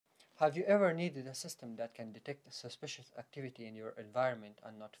Have you ever needed a system that can detect suspicious activity in your environment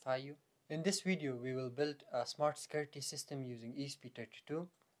and notify you? In this video, we will build a smart security system using ESP32,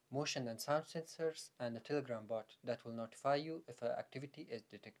 motion and sound sensors, and a Telegram bot that will notify you if an activity is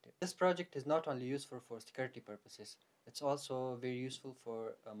detected. This project is not only useful for security purposes, it's also very useful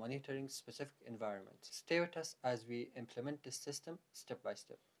for monitoring specific environments. Stay with us as we implement this system step by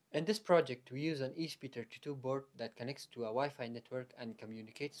step. In this project, we use an ESP32 board that connects to a Wi-Fi network and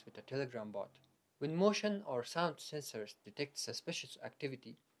communicates with a Telegram bot. When motion or sound sensors detect suspicious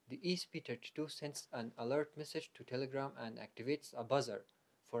activity, the ESP32 sends an alert message to Telegram and activates a buzzer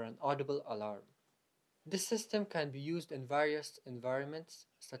for an audible alarm. This system can be used in various environments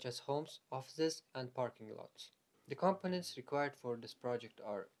such as homes, offices, and parking lots. The components required for this project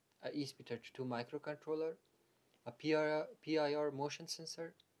are a ESP32 microcontroller, a PIR motion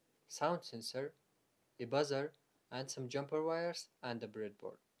sensor, sound sensor, a buzzer, and some jumper wires, and a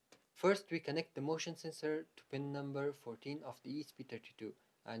breadboard. First, we connect the motion sensor to pin number 14 of the ESP32,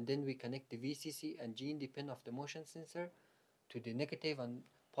 and then we connect the VCC and GND pin of the motion sensor to the negative and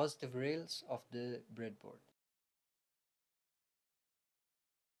positive rails of the breadboard.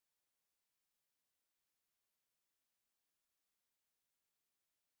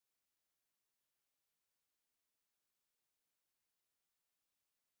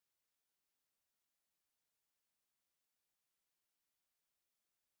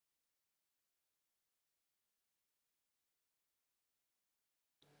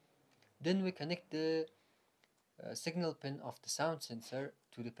 Then we connect the signal pin of the sound sensor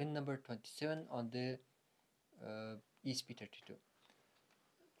to the pin number 27 on the ESP32,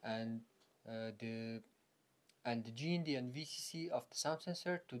 and the GND and VCC of the sound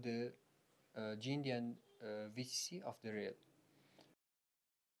sensor to the GND and VCC of the rail.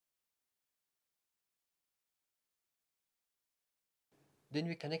 Then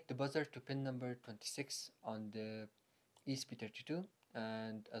we connect the buzzer to pin number 26 on the ESP32,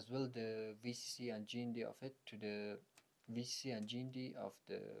 and as well the VCC and GND of it to the VCC and GND of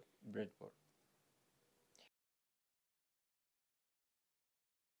the breadboard.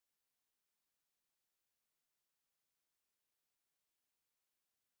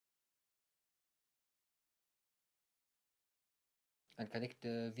 And connect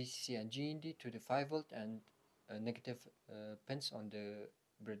the VCC and GND to the 5V and negative pins on the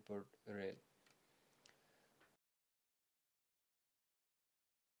breadboard rail.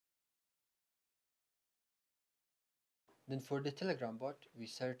 Then for the Telegram bot, we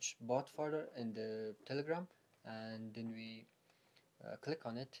search bot folder in the Telegram, and then we click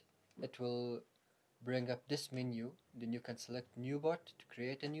on it. It will bring up this menu. Then you can select new bot to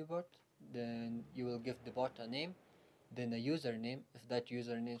create a new bot. Then you will give the bot a name, then a username. If that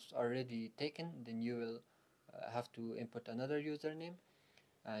username is already taken, then you will have to input another username,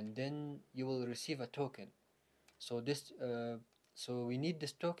 and then you will receive a token. So so we need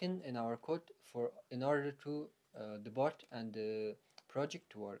this token in our code in order to the bot and the project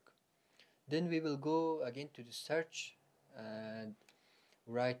to work. Then we will go again to the search and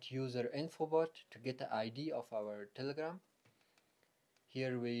write user info bot to get the ID of our Telegram.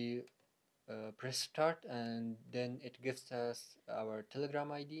 Here we press start, and then it gives us our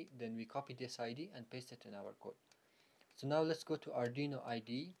Telegram ID. Then we copy this ID and paste it in our code. So now let's go to Arduino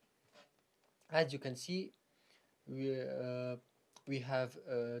IDE. As you can see, we have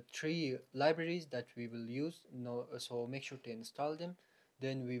 3 libraries that we will use. So make sure to install them.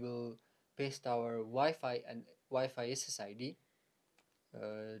 Then we will paste our Wi-Fi and Wi-Fi SSID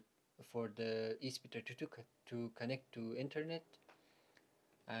for the ESP32 to connect to internet,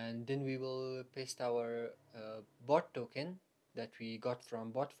 and then we will paste our bot token that we got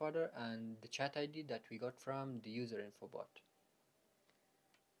from bot folder and the chat ID that we got from the user info bot.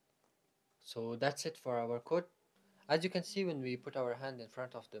 So that's it for our code. As you can see, when we put our hand in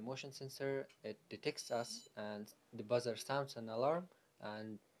front of the motion sensor, it detects us and the buzzer sounds an alarm,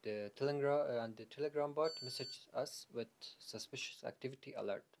 and the Telegram bot messages us with suspicious activity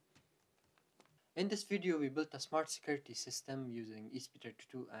alert. In this video, we built a smart security system using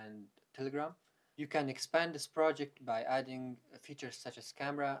ESP32 and Telegram. You can expand this project by adding features such as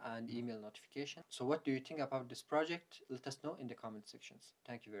camera and email notification. So what do you think about this project? Let us know in the comment sections.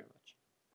 Thank you very much.